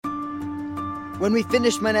When we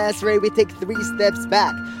finish Shemona Esrei, we take 3 steps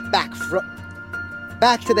back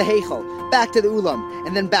to the Heichal, back to the Ulam,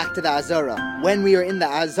 and then back to the Azara. When we are in the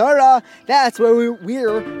Azara, that's where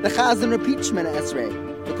we're the Chazan repeat Shemona Esrei,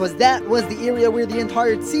 because that was the area where the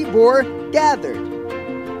entire Tzibor gathered.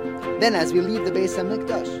 Then as we leave the Beis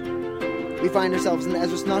HaMikdash, we find ourselves in the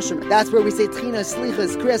Ezras Nashim. That's where we say Tchina,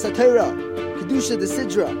 Slichas, Kriyas HaTorah, Kedusha, the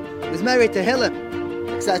Sidra, Mizmorei Tehillim,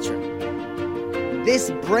 etc. This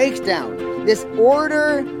breakdown, this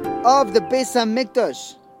order of the Beis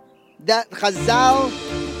HaMikdash that Chazal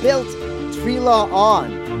built Tefillah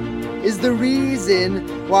on is the reason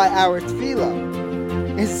why our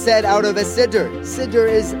Tefillah is said out of a Siddur. Siddur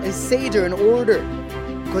is a Seder, an order,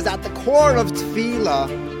 because at the core of Tefillah,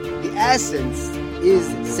 the essence is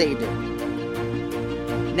Seder.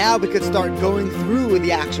 Now we could start going through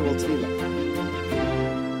the actual Tefillah.